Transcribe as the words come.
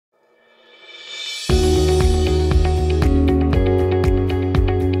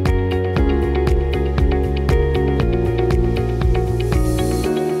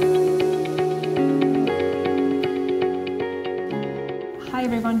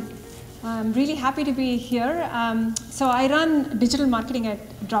I'm really happy to be here. So I run digital marketing at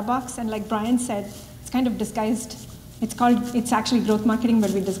Dropbox, and like Brian said, it's kind of disguised. It's actually growth marketing,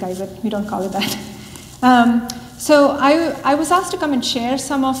 but we disguise it. We don't call it that. So I was asked to come and share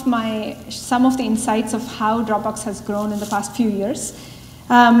some of the insights of how Dropbox has grown in the past few years.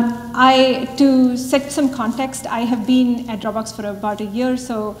 To set some context, I have been at Dropbox for about a year,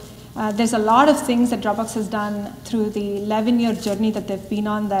 so there's a lot of things that Dropbox has done through the 11-year journey that they've been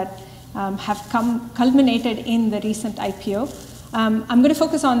on that have culminated in the recent IPO. I'm going to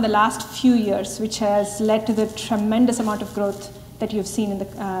focus on the last few years, which has led to the tremendous amount of growth that you've seen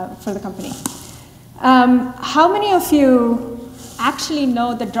for the company. How many of you actually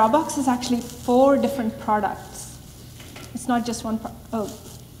know that Dropbox is actually 4 different products? It's not just one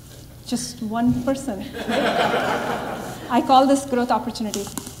just one person. I call this growth opportunity.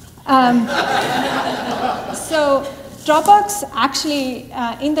 So Dropbox actually,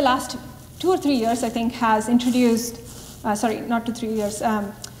 in the last 2 or 3 years, I think, has introduced, sorry, not 2 or 3 years,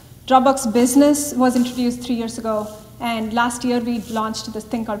 Dropbox Business was introduced 3 years ago, and last year we launched this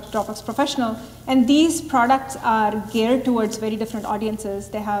thing called Dropbox Professional, and these products are geared towards very different audiences.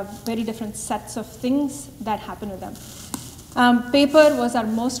 They have very different sets of things that happen with them. Paper was our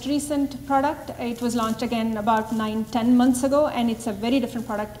most recent product. It was launched again about 9-10 months ago, and it's a very different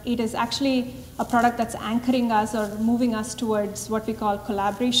product. It is actually a product that's anchoring us or moving us towards what we call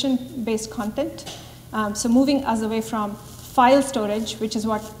collaboration-based content. So moving us away from file storage, which is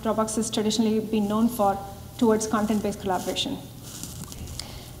what Dropbox has traditionally been known for, towards content-based collaboration.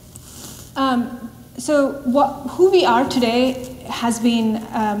 Who we are today has been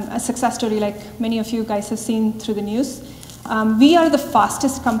a success story, like many of you guys have seen through the news. We are the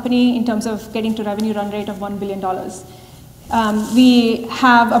fastest company in terms of getting to revenue run rate of $1 billion. We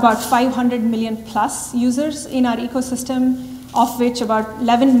have about 500 million plus users in our ecosystem, of which about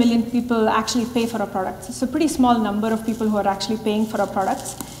 11 million people actually pay for our products. It's a pretty small number of people who are actually paying for our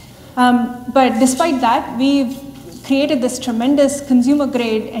products. But despite that, we've created this tremendous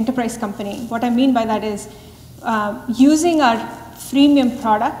consumer-grade enterprise company. What I mean by that is using our freemium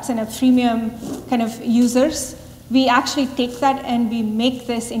products and our freemium kind of users, we actually take that and we make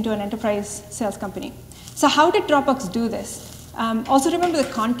this into an enterprise sales company. So how did Dropbox do this? Also remember the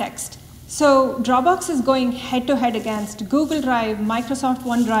context. So Dropbox is going head-to-head against Google Drive, Microsoft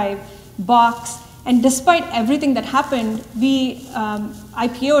OneDrive, Box, and despite everything that happened, we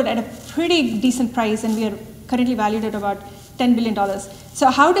IPO'd at a pretty decent price, and we are currently valued at about $10 billion. So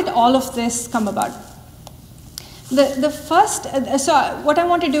how did all of this come about? So what I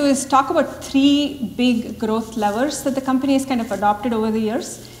want to do is talk about 3 big growth levers that the company has kind of adopted over the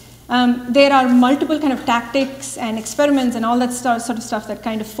years. There are multiple kind of tactics and experiments and all that sort of stuff that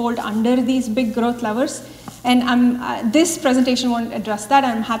kind of fold under these big growth levers. And this presentation won't address that.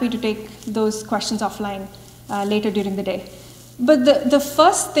 I'm happy to take those questions offline later during the day. But the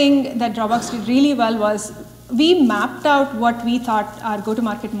first thing that Dropbox did really well was we mapped out what we thought our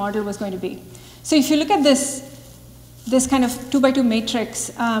go-to-market model was going to be. So if you look at this kind of 2x2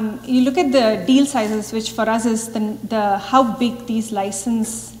 matrix, you look at the deal sizes, which for us is how big these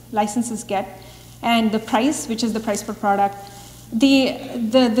licenses get, and the price, which is the price per product.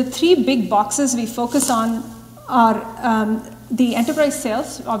 The 3 big boxes we focus on are the enterprise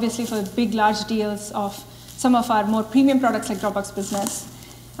sales, obviously for big, large deals of some of our more premium products like Dropbox Business.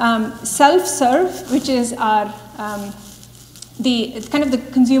 Self-serve, which is our the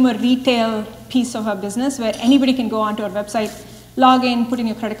consumer retail piece of our business, where anybody can go onto our website, log in, put in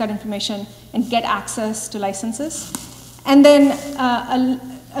your credit card information, and get access to licenses. And then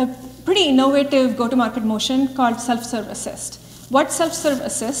a pretty innovative go-to-market motion called Self-Serve Assist. What Self-Serve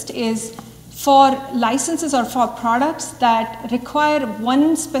Assist is for licenses or for products that require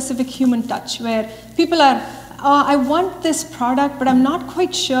one specific human touch, where people are, I want this product, but I'm not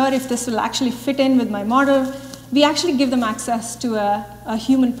quite sure if this will actually fit in with my model. We actually give them access to a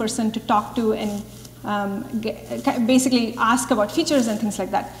human person to talk to and basically ask about features and things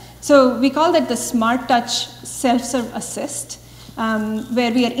like that. So we call that the Smart Touch Self-Serve Assist,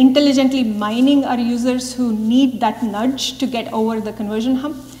 where we are intelligently mining our users who need that nudge to get over the conversion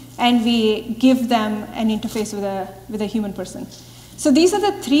hump, and we give them an interface with a human person. So these are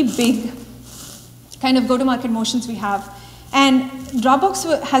the 3 big kind of go-to-market motions we have. And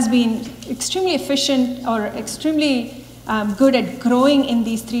Dropbox has been extremely efficient or extremely good at growing in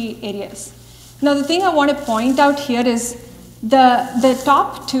these 3 areas. Now, the thing I want to point out here is the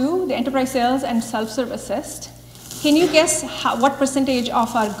top 2, the enterprise sales and self-serve assist. Can you guess what percentage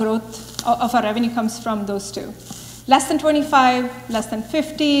of our growth, of our revenue comes from those 2? Less than 25, less than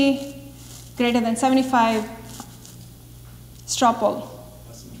 50, greater than 75? Straw poll.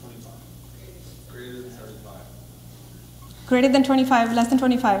 Greater than 25, less than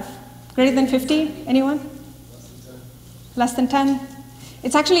 25. Greater than 50, anyone? Less than 10?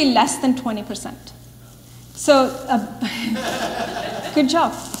 It's actually less than 20%. So, good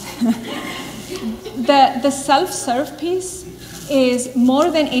job. The self-serve piece is more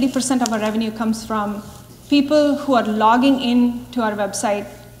than 80% of our revenue comes from people who are logging in to our website,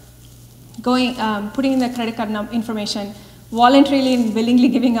 putting in their credit card information, voluntarily and willingly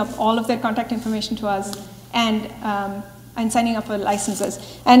giving up all of their contact information to us, and signing up for licenses.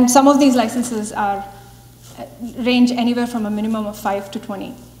 And some of these licenses range anywhere from a minimum of 5 to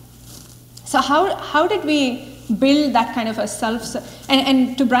 20. So how did we build that kind of a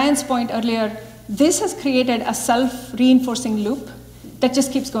and to Brian's point earlier, this has created a self-reinforcing loop that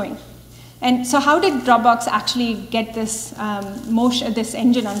just keeps going. And so how did Dropbox actually get this this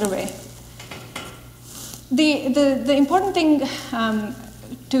engine underway? The important thing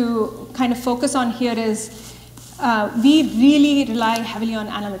to kind of focus on here is we really rely heavily on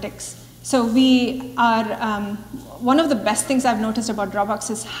analytics. So we are, one of the best things I've noticed about Dropbox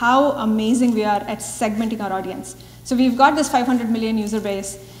is how amazing we are at segmenting our audience. So we've got this 500 million user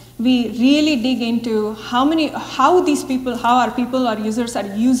base. We really dig into how our people or users are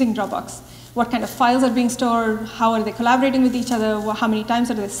using Dropbox. What kind of files are being stored, how are they collaborating with each other, how many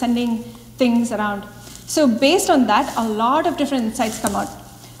times are they sending things around. So based on that, a lot of different insights come out.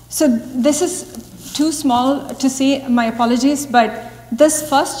 So this is too small to see, my apologies, but this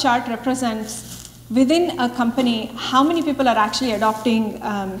first chart represents within a company how many people are actually adopting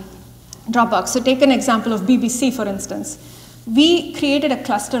Dropbox. So take an example of BBC, for instance. We created a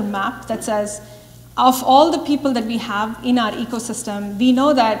cluster map that says, of all the people that we have in our ecosystem, we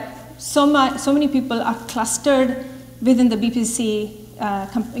know that so many people are clustered within the BBC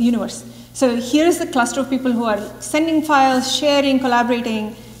universe. So here's the cluster of people who are sending files, sharing,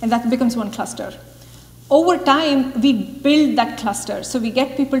 collaborating, and that becomes one cluster. Over time, we build that cluster. So we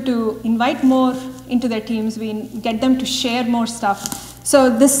get people to invite more into their teams. We get them to share more stuff. So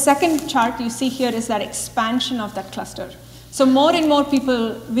this second chart you see here is that expansion of that cluster. So more and more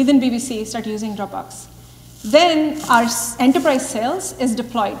people within BBC start using Dropbox. Then our enterprise sales is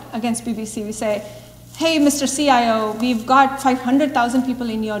deployed against BBC. We say, hey, Mr. CIO, we've got 500,000 people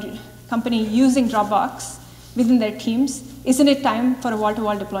in your company using Dropbox within their teams. Isn't it time for a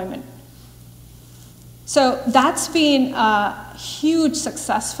wall-to-wall deployment? So that's been a huge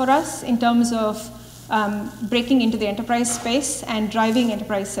success for us in terms of breaking into the enterprise space and driving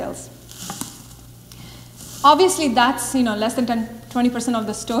enterprise sales. Obviously, that's less than 20% of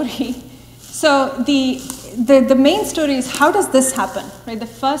the story. So the main story is, how does this happen? Right? The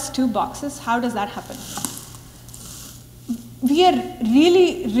first two boxes, how does that happen? We are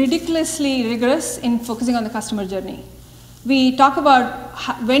really ridiculously rigorous in focusing on the customer journey. We talk about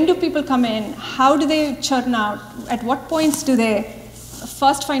when do people come in, how do they churn out, at what points do they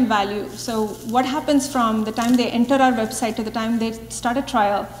first find value. So what happens from the time they enter our website to the time they start a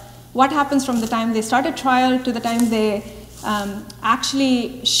trial? What happens from the time they start a trial to the time they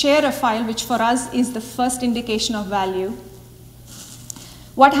actually share a file, which for us is the first indication of value?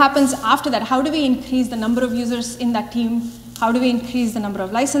 What happens after that? How do we increase the number of users in that team? How do we increase the number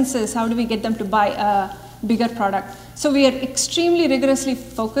of licenses? How do we get them to buy a bigger product? So we are extremely rigorously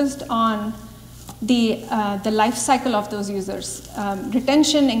focused on the life cycle of those users.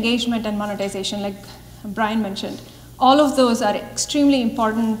 Retention, engagement, and monetization, like Brian mentioned. All of those are extremely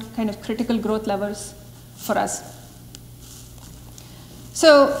important, kind of critical growth levers for us.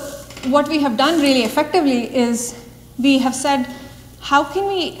 So what we have done really effectively is we have said, how can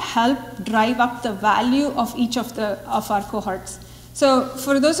we help drive up the value of each of our cohorts? So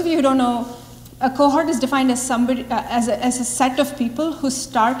for those of you who don't know, a cohort is defined as somebody as a set of people who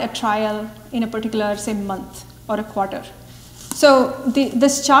start a trial in a particular, say, month or a quarter. So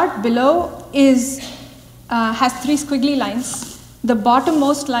this chart below has three squiggly lines. The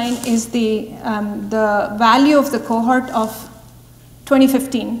bottommost line is the value of the cohort of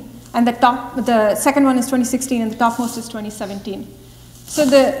 2015, and the second one is 2016, and the topmost is 2017. So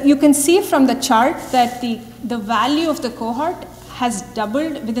you can see from the chart that the value of the cohort has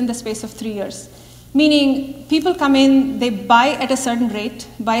doubled within the space of 3 years. Meaning people come in, they buy at a certain rate,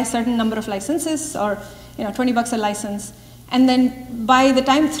 buy a certain number of licenses, or $20 a license, and then by the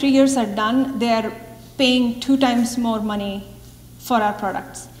time 3 years are done, they are paying 2 times more money for our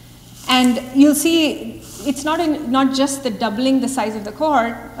products. And you'll see it's not just the doubling the size of the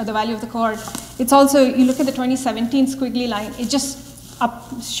cohort, or the value of the cohort, it's also, you look at the 2017 squiggly line, it just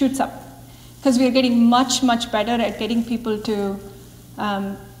shoots up. Because we are getting much, much better at getting people to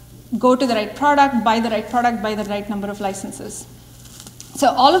go to the right product, buy the right number of licenses. So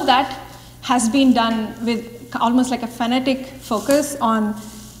all of that has been done with almost like a fanatic focus on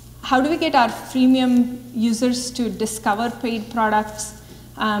how do we get our freemium users to discover paid products,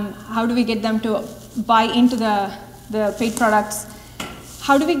 how do we get them to buy into the paid products,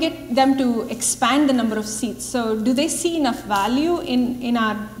 how do we get them to expand the number of seats? So do they see enough value in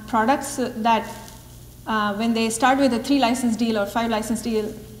our products that when they start with a 3 license deal or 5 license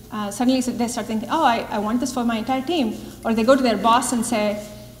deal, suddenly they start thinking, oh, I want this for my entire team. Or they go to their boss and say,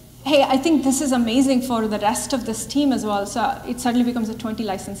 hey, I think this is amazing for the rest of this team as well. So it suddenly becomes a 20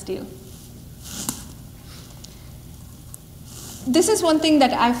 license deal. This is one thing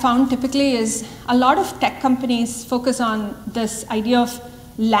that I found typically is a lot of tech companies focus on this idea of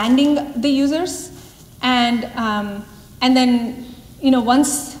landing the users, and then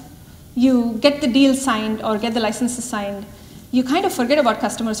once you get the deal signed or get the licenses signed, you kind of forget about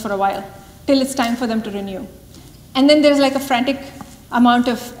customers for a while till it's time for them to renew. And then there's like a frantic amount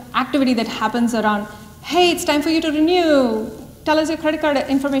of activity that happens around, hey, it's time for you to renew. Tell us your credit card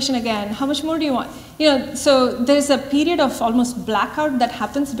information again. How much more do you want? So there's a period of almost blackout that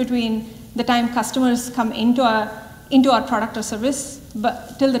happens between the time customers come into our product or service,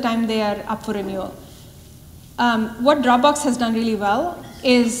 but till the time they are up for renewal. What Dropbox has done really well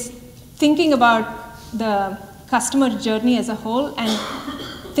is thinking about the customer journey as a whole and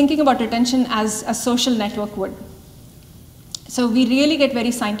thinking about retention as a social network would. So we really get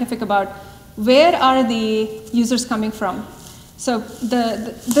very scientific about where are the users coming from. So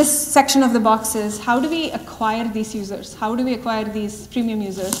this section of the box is how do we acquire these users? How do we acquire these premium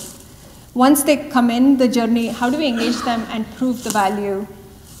users? Once they come in the journey, how do we engage them and prove the value?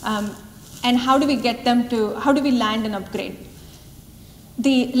 And how do we get them to, how do we land and upgrade?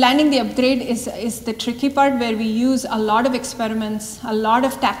 Landing the upgrade is the tricky part, where we use a lot of experiments, a lot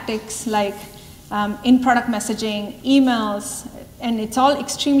of tactics like in-product messaging, emails, and it's all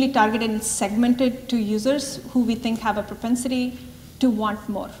extremely targeted and segmented to users who we think have a propensity to want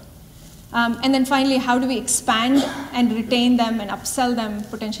more. And then finally, how do we expand and retain them and upsell them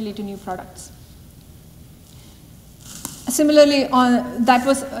potentially to new products? Similarly,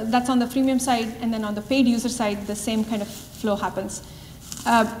 that's on the freemium side, and then on the paid user side, the same kind of flow happens.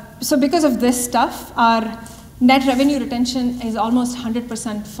 So because of this stuff, our net revenue retention is almost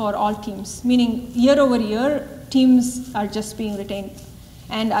 100% for all teams, meaning year over year, teams are just being retained,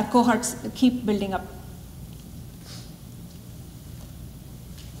 and our cohorts keep building up.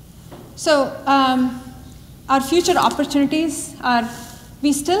 So our future opportunities are,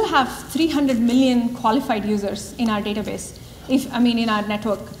 we still have 300 million qualified users in our database, in our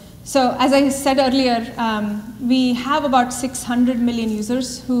network. So as I said earlier, we have about 600 million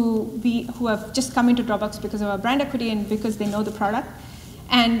users who have just come into Dropbox because of our brand equity and because they know the product.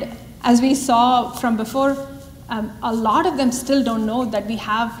 And as we saw from before, a lot of them still don't know that we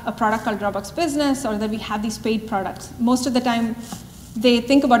have a product called Dropbox Business or that we have these paid products. Most of the time, they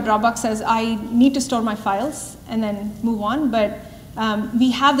think about Dropbox as I need to store my files and then move on, but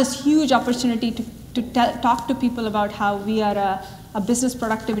we have this huge opportunity to talk to people about how we are a business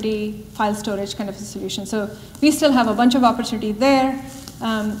productivity file storage kind of a solution. So we still have a bunch of opportunity there.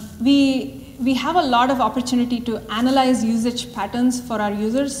 We have a lot of opportunity to analyze usage patterns for our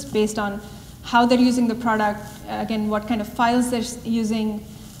users based on how they're using the product, again, what kind of files they're using,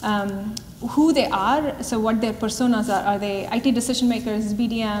 who they are, so what their personas are. Are they IT decision makers,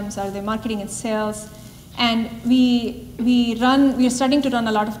 BDMs, are they marketing and sales? And we're starting to run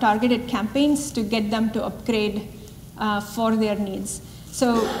a lot of targeted campaigns to get them to upgrade for their needs.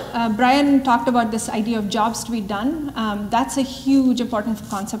 So Brian talked about this idea of jobs to be done. That's a huge important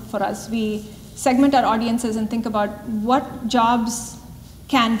concept for us. We segment our audiences and think about what jobs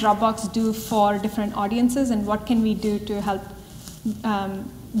can Dropbox do for different audiences and what can we do to help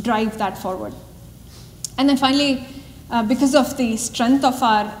drive that forward. And then finally, because of the strength of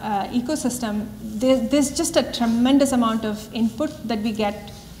our ecosystem, there's just a tremendous amount of input that we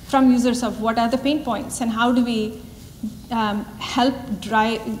get from users of what are the pain points and how do we help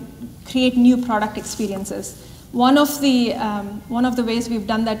create new product experiences. One of the ways we've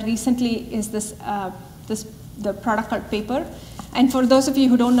done that recently is the product called Paper. And for those of you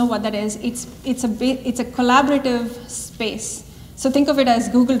who don't know what that is, it's a collaborative space. So think of it as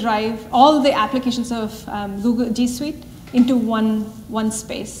Google Drive, all the applications of Google G Suite into one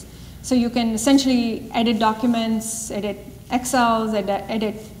space. So you can essentially edit documents, edit Excels,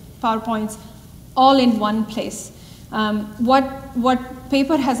 edit PowerPoints, all in one place. What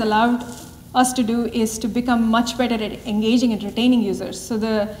Paper has allowed us to do is to become much better at engaging and retaining users. So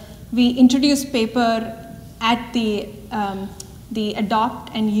we introduced Paper at the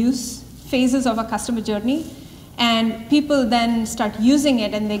adopt and use phases of a customer journey. And people then start using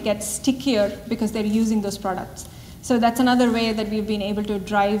it, and they get stickier because they're using those products. So that's another way that we've been able to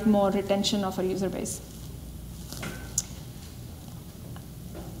drive more retention of our user base.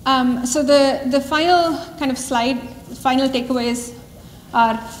 So the final kind of slide, final takeaways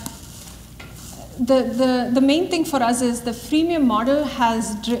are, the main thing for us is the freemium model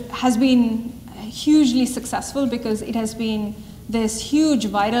has been hugely successful because it has been this huge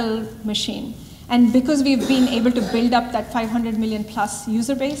viral machine. And because we've been able to build up that 500 million plus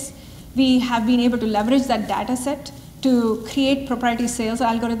user base, we have been able to leverage that data set to create proprietary sales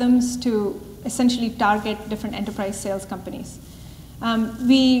algorithms to essentially target different enterprise sales companies.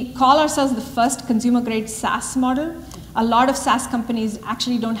 We call ourselves the first consumer-grade SaaS model. A lot of SaaS companies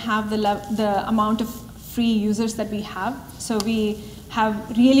actually don't have the amount of free users that we have. So we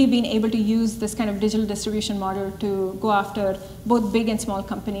have really been able to use this kind of digital distribution model to go after both big and small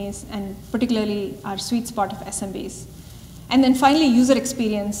companies, and particularly our sweet spot of SMBs. And then finally, user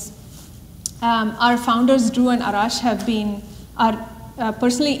experience. Our founders, Drew and Arash, are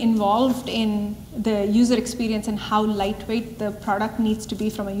personally involved in the user experience and how lightweight the product needs to be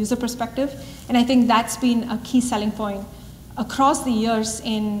from a user perspective. And I think that's been a key selling point across the years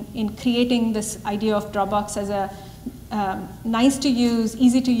in creating this idea of Dropbox as a nice to use,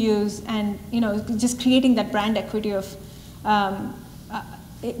 easy to use, and just creating that brand equity of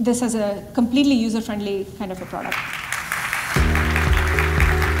this as a completely user-friendly kind of a product.